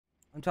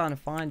I'm trying to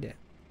find it.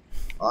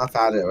 Oh, I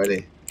found it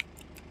already.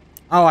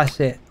 Oh, I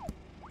see it.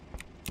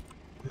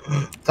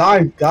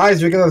 Time,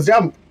 guys, we're gonna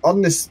jump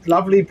on this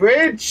lovely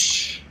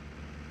bridge.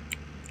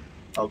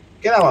 Oh,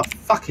 get out of my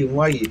fucking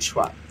way, you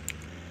twat.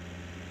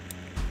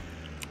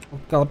 Oh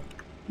God.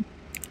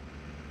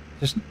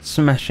 Just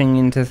smashing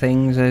into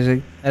things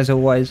as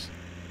always.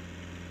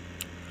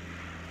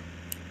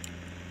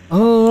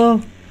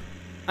 Oh,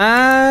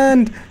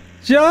 and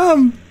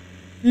jump!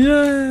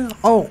 Yeah.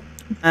 Oh,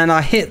 and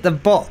I hit the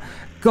bot.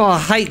 God, I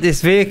hate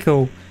this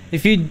vehicle.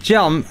 If you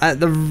jump at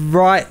the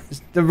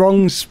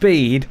wrong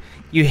speed,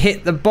 you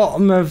hit the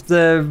bottom of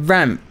the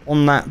ramp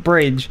on that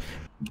bridge.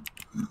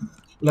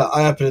 Look,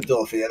 I opened the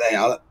door for you. There you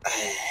are.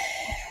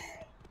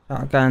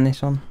 I'll go on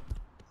this one.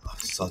 Oh,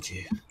 sod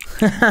you.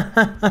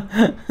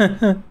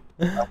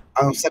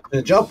 I'm second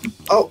the job.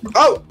 Oh,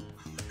 oh!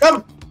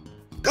 Come!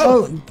 Go!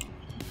 Oh.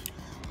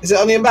 Is it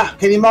on your map?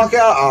 Can you mark it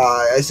out?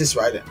 Oh, it's this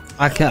right.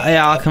 I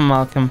can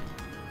mark them.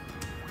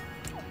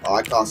 Oh,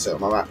 I can't see it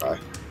on my map though.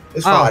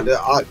 It's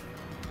Oh.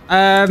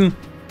 fine.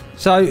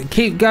 So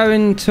keep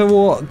going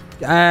toward.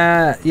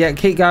 Yeah,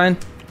 keep going.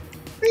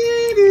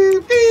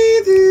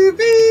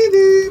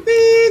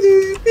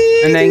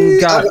 And then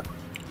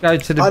go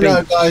to the beach. I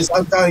know, guys.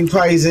 I'm going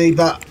crazy,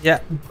 but yeah.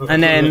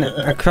 And then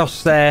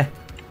across there,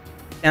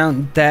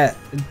 down there,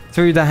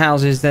 through the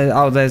houses. There.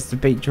 Oh, there's the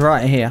beach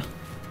right here.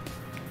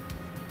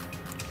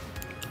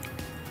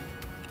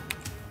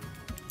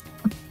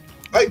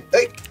 Hey,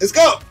 let's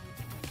go.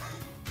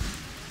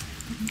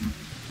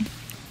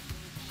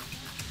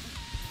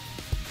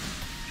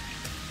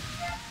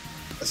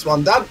 That's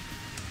one done.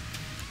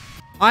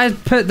 I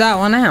put that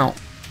one out.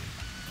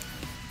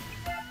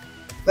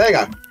 There you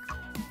go.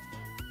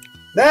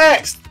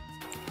 Next.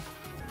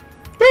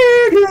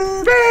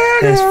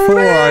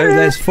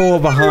 There's four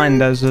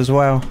behind us as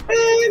well.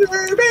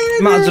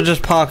 Might as well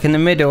just park in the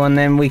middle and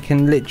then we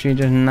can literally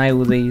just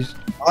nail these.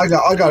 I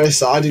go this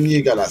side and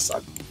you go that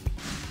side.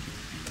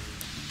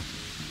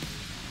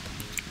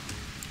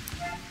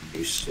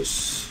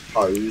 Useless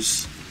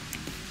hose.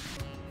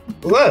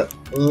 Whoa!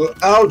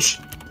 Ouch!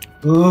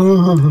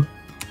 I'm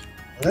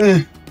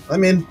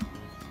in.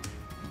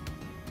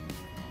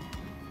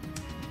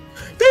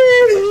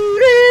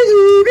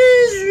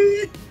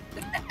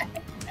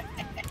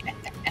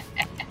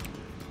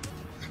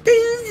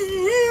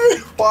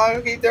 Why do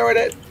I keep doing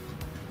it?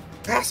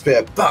 There has to be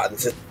a button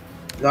to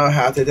know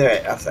how to do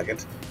it. A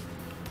second.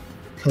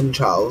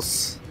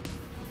 Controls.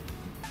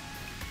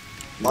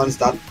 Mine's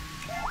done.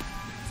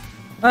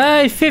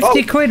 Hey,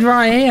 50 quid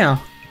right here.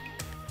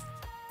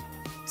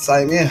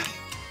 Same here.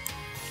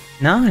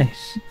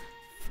 Nice.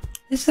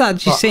 This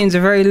actually seems a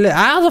very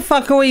how the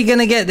fuck are we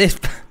gonna get this?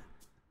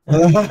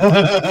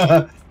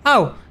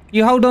 Oh,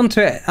 you hold on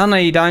to it. Oh no,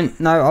 you don't.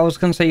 No, I was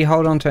gonna say you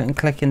hold on to it and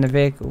click in the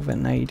vehicle, but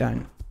no, you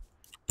don't.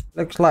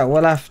 Looks like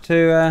we'll have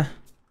to.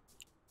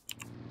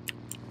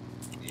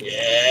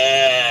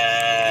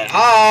 Yeah.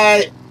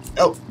 Hi.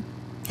 Oh,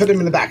 put him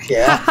in the back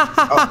here.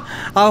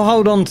 Oh. I'll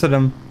hold on to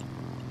them.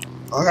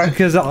 Okay.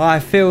 Because I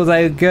feel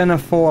they're gonna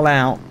fall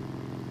out.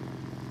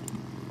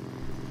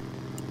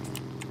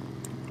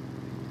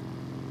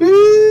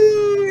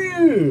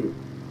 Woo!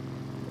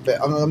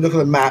 I'm looking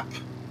at the map.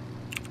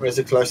 Where's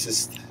the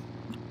closest?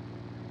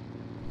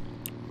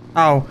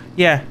 Oh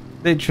yeah,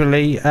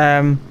 literally.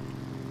 At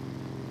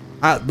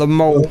the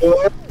mall.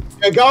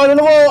 You're going in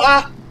the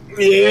water.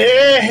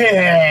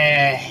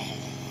 Yeah.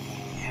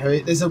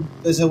 There's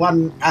a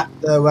one at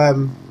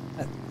the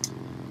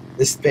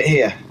this bit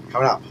here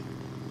coming up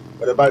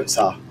where the boats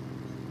are.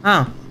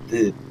 Oh.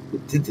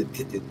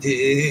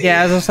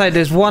 Yeah, as I say,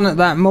 there's one at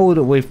that mall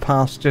that we've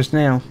passed just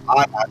now.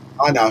 I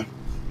know.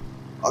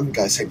 I'm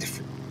going to say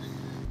different.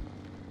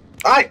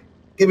 Alright,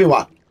 give me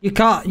one. You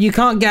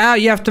can't get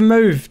out. You have to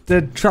move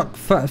the truck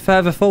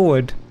further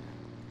forward,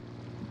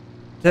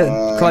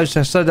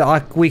 closer, so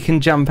that we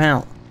can jump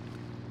out.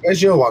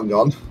 Where's your one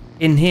gone?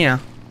 In here.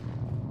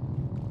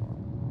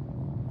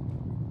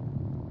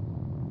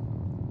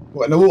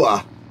 What, in the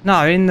water?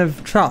 No, in the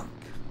truck.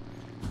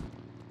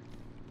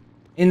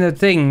 In the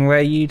thing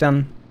where you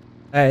done,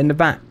 in the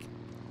back.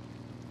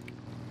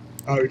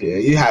 Oh dear,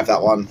 you have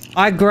that one.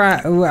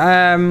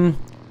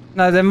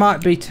 No, there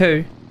might be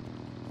two.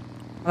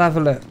 I'll have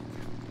a look.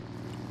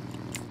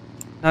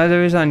 No,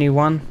 there is only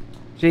one.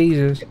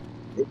 Jesus.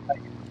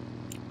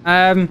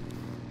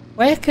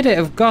 Where could it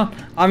have gone?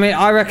 I mean,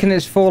 I reckon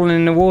it's fallen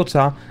in the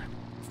water.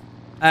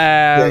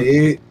 Yeah,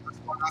 I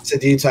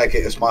said you take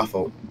it, it's my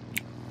fault.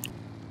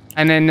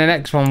 And then the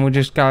next one will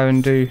just go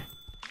and do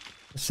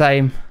the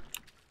same.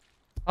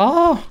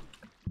 Oh,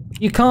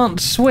 you can't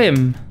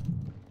swim.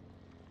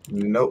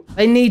 Nope.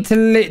 They need to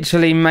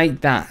literally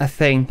make that a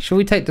thing. Shall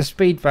we take the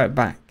speedboat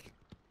back?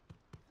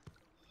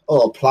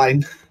 Or a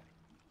plane.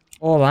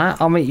 All that.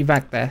 I'll meet you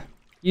back there.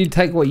 You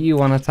take what you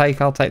want to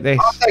take. I'll take this.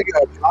 I'll take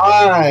a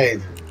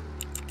plane.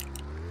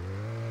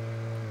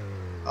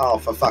 Oh,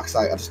 for fuck's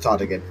sake! I just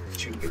tried again.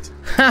 Stupid.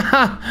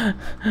 I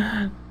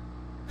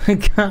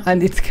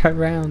need to go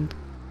round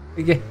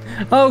again.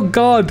 Oh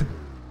God.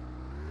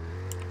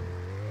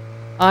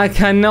 I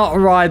cannot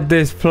ride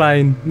this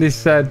plane.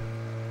 This oh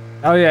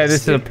yeah,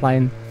 this is a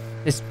plane.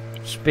 This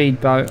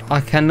speedboat.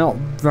 I cannot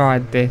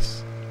ride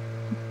this.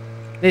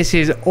 This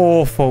is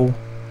awful.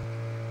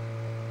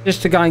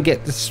 Just to go and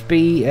get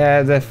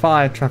the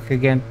fire truck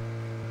again.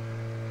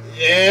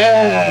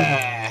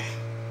 Yeah.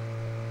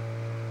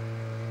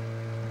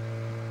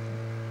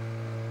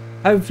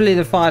 Hopefully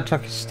the fire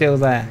truck is still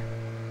there.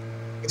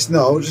 It's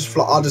not.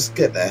 I'll just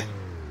get there.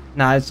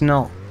 No, it's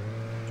not.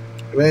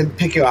 We'll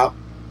pick you up.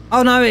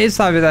 Oh no, it is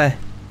over there.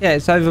 Yeah,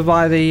 it's over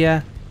by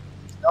the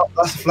No,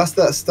 that's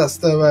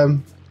the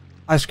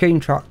ice cream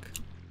truck.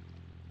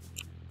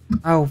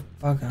 Oh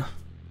bugger.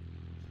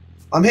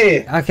 I'm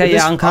here. Okay,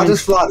 yeah, I'm coming. I'll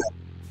just fly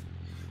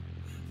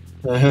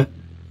there.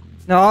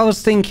 No, I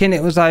was thinking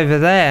it was over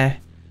there.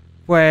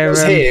 Where It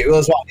was here. It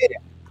was right here.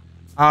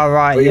 Oh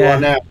right, Where yeah. you are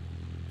now.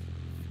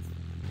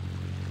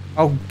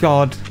 Oh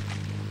god.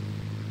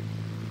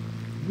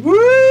 Woo!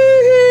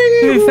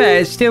 To be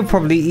fair, it's still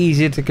probably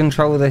easier to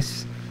control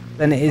this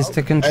than it is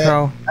to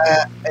control.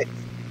 It's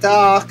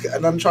dark,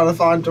 and I'm trying to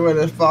find where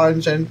to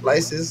find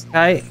places.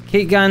 Okay,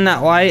 keep going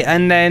that way,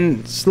 and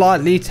then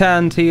slightly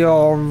turn to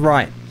your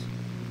right.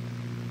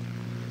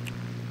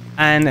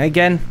 And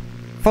again,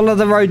 follow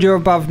the road you're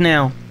above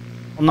now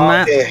on the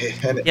map.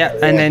 Yeah,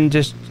 And then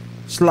just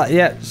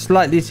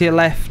slightly to your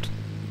left,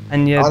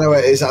 and you. I know where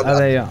it is.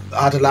 There you are.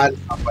 I had to land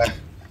somewhere.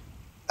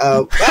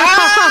 Oh.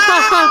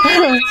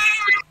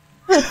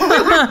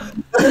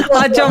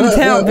 I jumped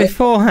out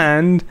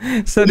beforehand,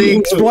 so the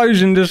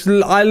explosion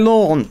I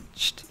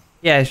launched.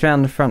 Yeah, it's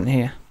around the front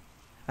here.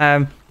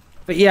 But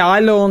yeah, I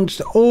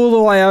launched all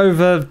the way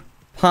over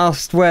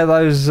past where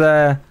those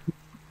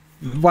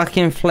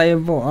whacking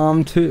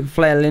flailing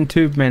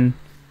tube men,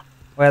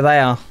 where they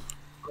are.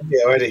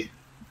 Yeah, ready.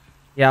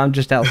 Yeah, I'm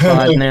just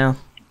outside now.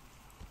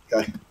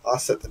 Okay, I'll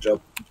set the job.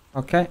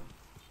 Okay.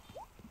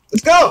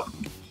 Let's go.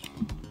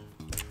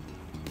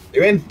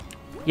 You in?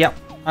 Yep,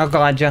 I'll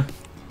guide you.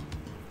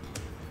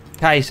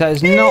 Okay, so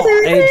it's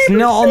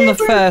not on the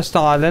first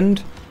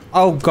island.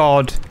 Oh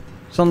god,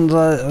 it's on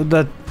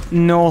the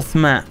north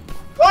map.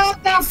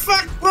 What the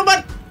fuck,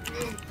 woman?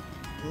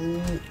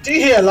 Do you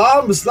hear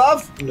alarms,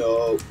 love?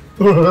 No.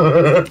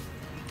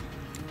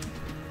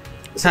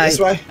 Is it this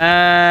way?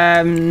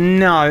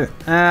 No.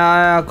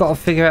 I've got to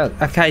figure out.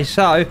 Okay,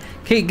 so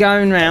keep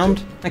going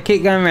round.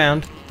 Keep going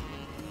round.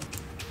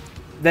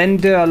 Then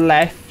do a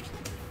left.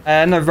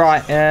 No,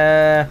 right.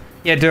 Yeah,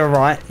 do a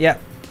right.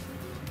 Yep.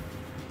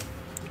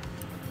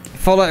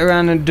 Follow it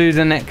around and do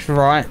the next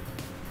right.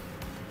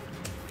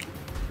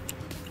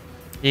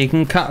 You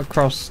can cut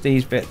across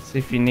these bits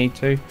if you need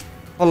to.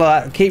 Follow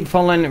that. Keep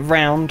following it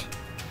round,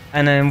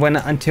 and then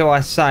until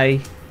I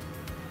say.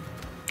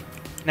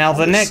 Now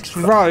the next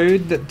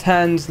road that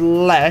turns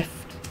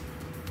left.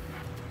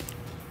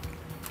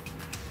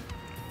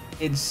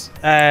 It's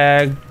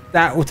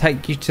that will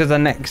take you to the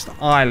next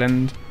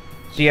island.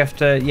 So you have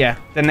to, yeah,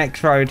 the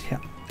next road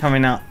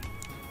coming up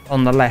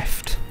on the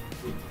left.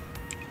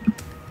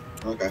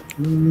 Okay.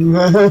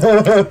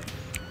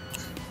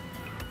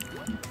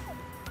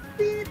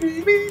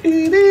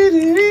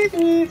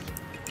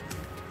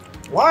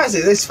 Why is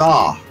it this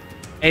far?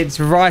 It's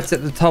right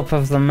at the top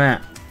of the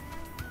map.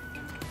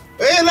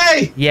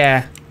 Really?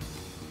 Yeah.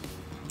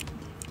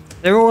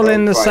 They're all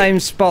in the same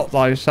spot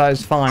though, so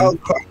it's fine. Oh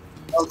crap.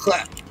 Oh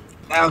crap.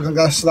 Now I'm gonna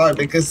go slow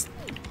because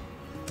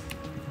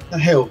the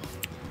hill.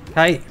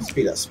 Okay.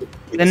 Speed up.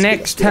 The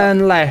next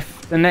turn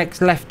left. The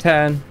next left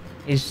turn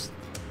is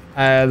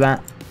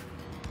that.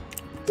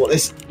 What,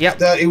 this Yep.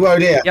 dirty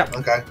road here? Yep.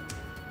 Okay.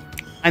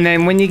 And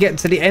then when you get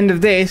to the end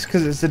of this,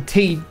 because it's a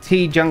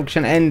T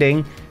junction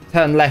ending,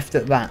 turn left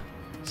at that.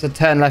 So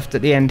turn left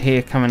at the end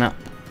here coming up.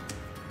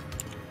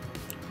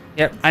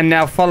 Yep. And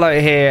now follow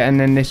it here, and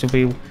then this will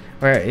be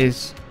where it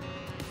is.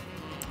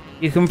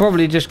 You can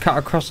probably just cut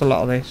across a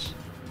lot of this.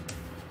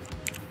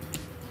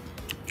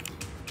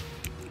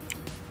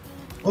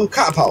 Oh,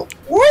 catapult.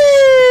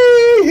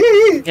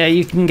 Whee! Yeah,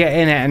 you can get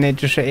in it, and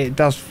it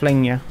does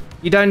fling you.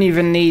 You don't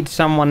even need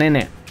someone in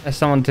it. There's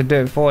someone to do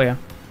it for you.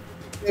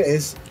 It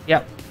is.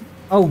 Yep.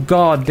 Oh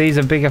god, these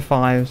are bigger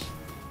fires.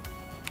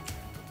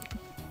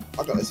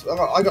 I got this.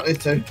 I got this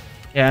too.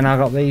 Yeah, and I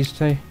got these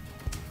too.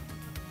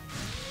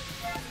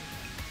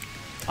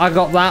 I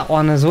got that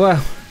one as well.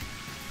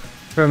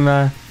 From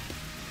Oh,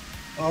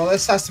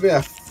 this has to be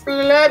a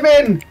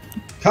flaming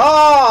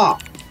car.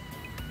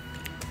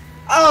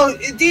 Oh,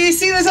 do you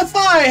see there's a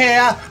fire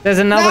here? there's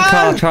another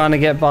car trying to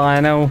get by,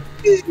 and all.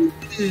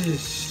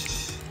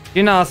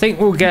 You know, I think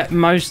we'll get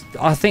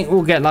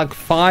like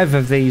 5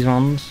 of these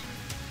ones.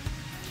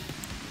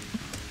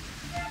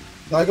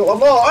 I got one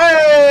more.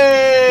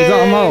 Hey! You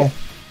got them all?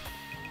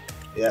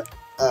 Yep.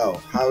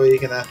 Oh, how are you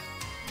gonna?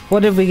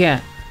 What did we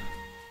get?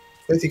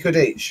 50 quid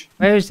each.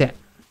 Where is it?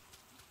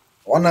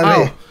 One over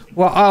here.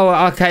 Well,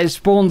 oh, okay. It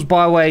spawns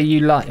by where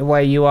you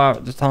are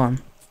at the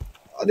time.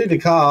 I need a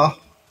car.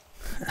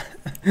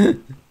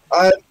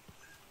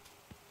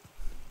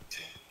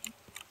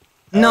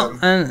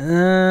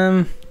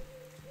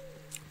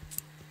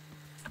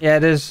 Yeah,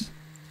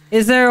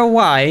 is there a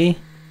way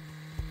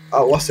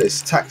Oh, what's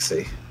this?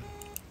 Taxi.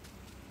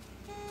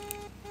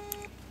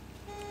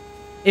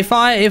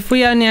 If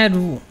we only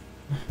had...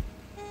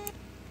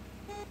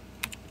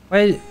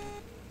 Wait.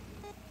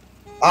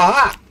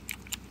 Ah!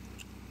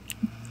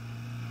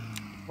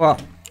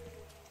 What?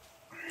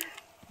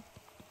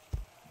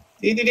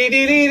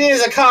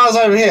 There's a car's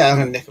over here. I'm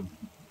gonna nick them.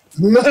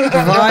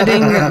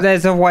 Providing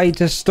there's a way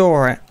to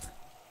store it.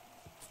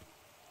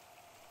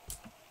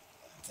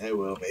 There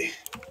will be.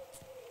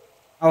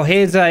 Oh,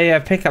 here's a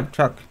pickup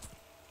truck.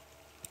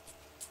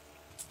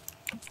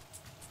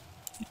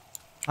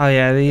 Oh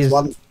yeah, these.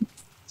 One.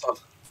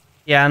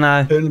 Yeah, I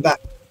know. Two in the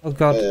back. Oh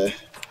god.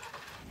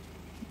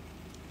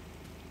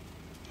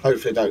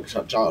 Hopefully, don't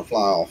try to fly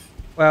off.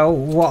 Well,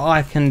 what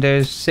I can do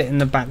is sit in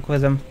the back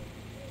with them.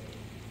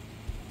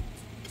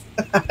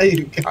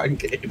 You can't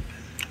get in.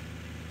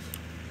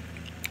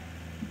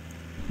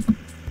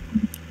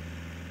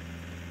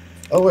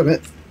 Oh, wait a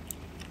minute.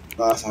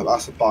 No,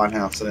 that's a buying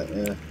house, isn't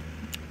it? Yeah.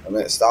 A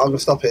minute. I'm going to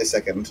stop here a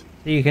second. So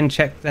you can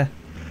check the...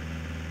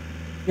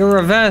 You're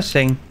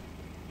reversing.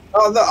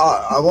 Oh, no,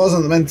 I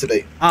wasn't meant to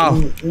be. Oh.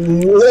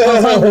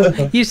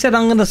 You said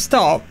I'm going to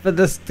stop, but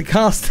the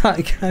car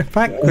started going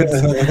backwards.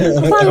 I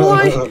was like,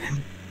 why?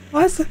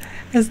 Why is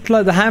has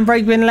like the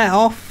handbrake been let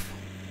off?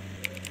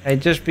 Okay,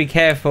 just be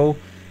careful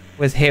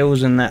with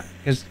hills and that,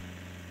 because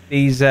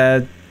these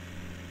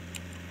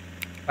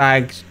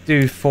bags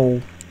do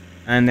fall.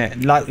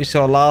 And like we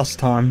saw last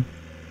time,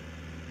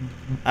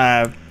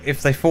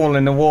 if they fall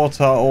in the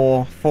water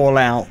or fall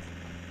out,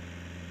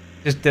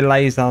 just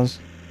delays us.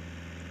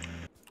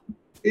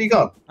 Here you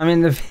go. I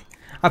mean,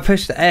 I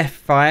pushed the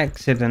F by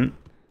accident.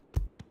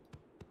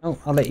 Oh,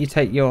 I'll let you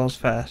take yours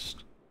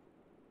first.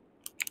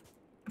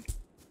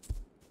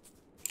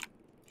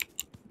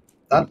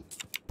 Done.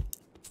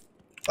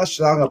 I'm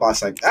gonna buy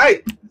something.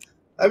 Hey,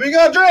 have you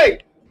got a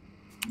drink?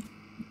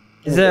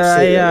 Is there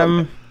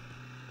a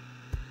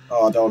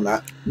Oh, I don't want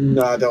that.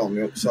 No, I don't want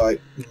milk.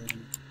 Sorry.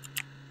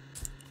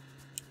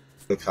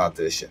 The car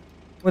dealership.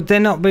 Would there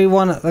not be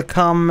one at the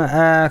car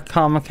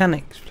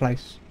mechanics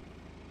place?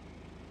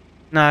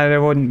 No,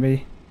 there wouldn't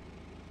be.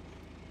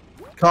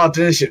 Car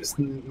dealership's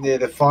near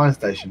the fire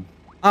station.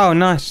 Oh,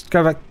 nice.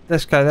 Go back.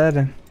 Let's go there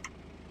then.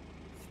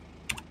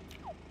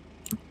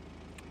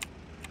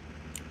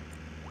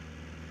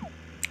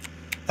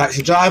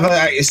 Taxi driver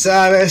at your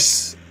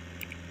service.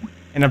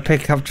 In a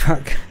pickup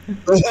truck.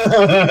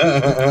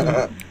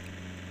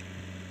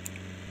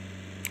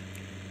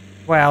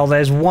 Well,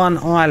 there's one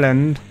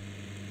island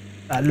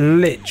that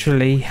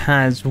literally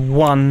has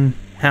one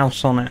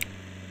house on it.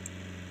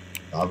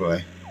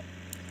 Lovely.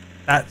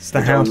 That's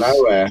the house.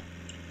 Nowhere.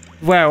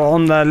 Well,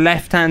 on the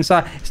left-hand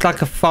side, it's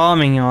like a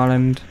farming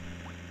island.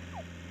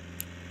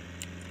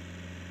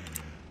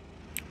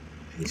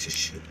 Piece of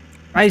shit.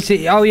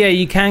 Basically, oh yeah,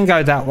 you can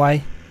go that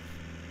way.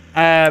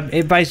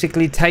 It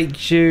basically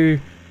takes you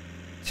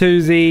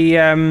to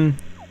the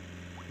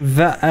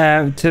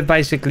to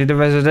basically the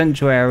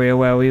residential area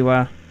where we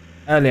were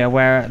earlier,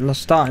 where the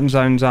starting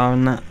zones are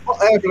and that.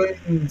 What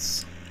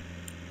airplanes?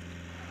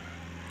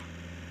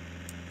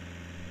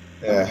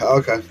 Yeah.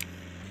 Okay.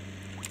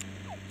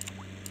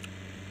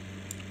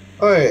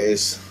 Oh, it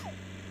is.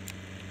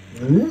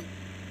 Hmm?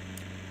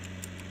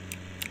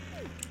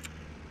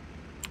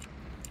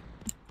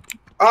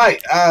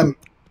 Alright, I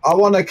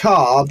want a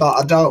car, but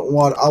I don't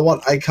want... I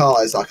want a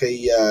car. It's like a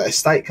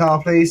estate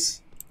car,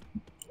 please.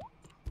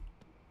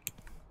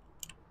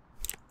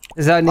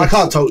 Is that I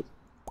can't talk.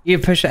 You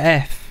push a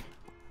F.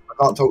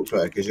 I can't talk to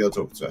her because you're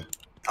talking to her.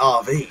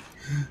 RV.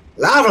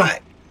 Lovely!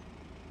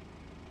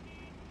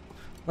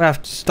 We'll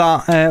have to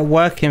start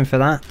working for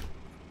that.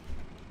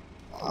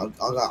 I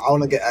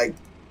want to get a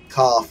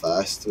car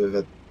first with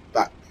a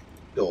back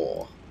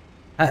door.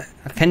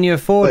 Can you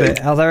afford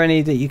it? Are there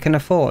any that you can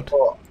afford?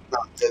 Well, no,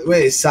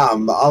 there's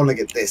some, but I want to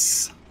get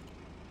this.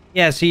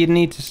 Yeah, so you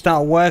need to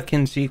start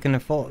working so you can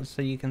afford,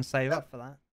 so you can save up for that.